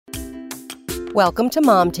Welcome to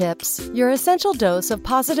Mom Tips, your essential dose of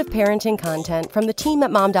positive parenting content from the team at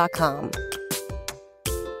mom.com.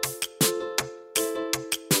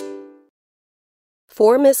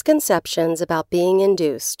 4 misconceptions about being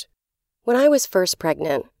induced. When I was first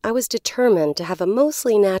pregnant, I was determined to have a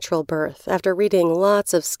mostly natural birth after reading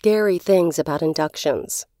lots of scary things about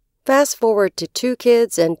inductions. Fast forward to 2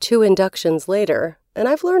 kids and 2 inductions later, and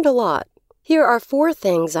I've learned a lot. Here are 4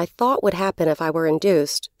 things I thought would happen if I were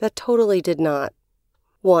induced that totally did not.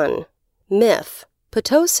 1. Myth.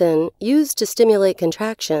 Pitocin, used to stimulate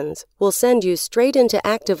contractions, will send you straight into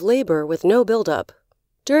active labor with no buildup.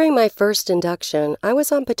 During my first induction, I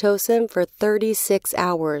was on Pitocin for 36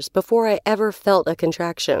 hours before I ever felt a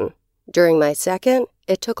contraction. During my second,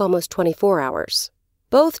 it took almost 24 hours.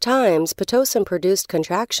 Both times, Pitocin produced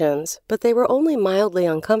contractions, but they were only mildly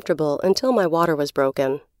uncomfortable until my water was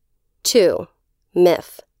broken. 2.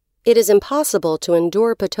 Myth. It is impossible to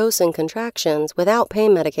endure Pitocin contractions without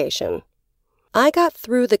pain medication. I got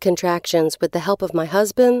through the contractions with the help of my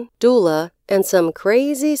husband, doula, and some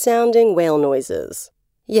crazy-sounding whale noises.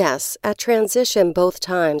 Yes, at transition both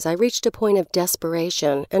times I reached a point of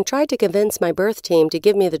desperation and tried to convince my birth team to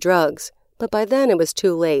give me the drugs, but by then it was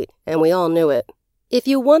too late, and we all knew it. If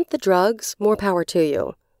you want the drugs, more power to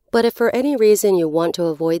you. But if for any reason you want to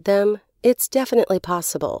avoid them, it's definitely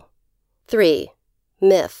possible. 3.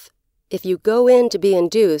 Myth. If you go in to be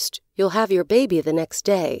induced, you'll have your baby the next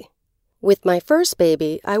day. With my first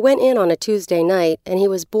baby, I went in on a Tuesday night and he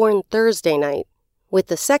was born Thursday night. With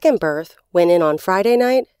the second birth, went in on Friday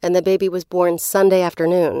night and the baby was born Sunday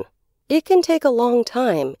afternoon. It can take a long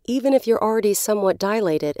time, even if you're already somewhat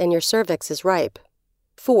dilated and your cervix is ripe.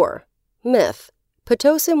 4. Myth.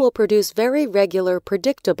 Pitocin will produce very regular,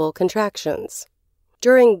 predictable contractions.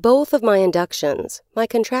 During both of my inductions, my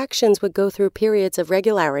contractions would go through periods of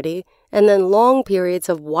regularity and then long periods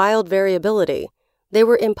of wild variability. They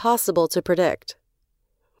were impossible to predict.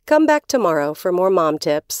 Come back tomorrow for more mom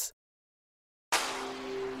tips.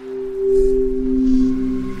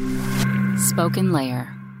 Spoken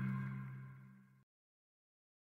Layer.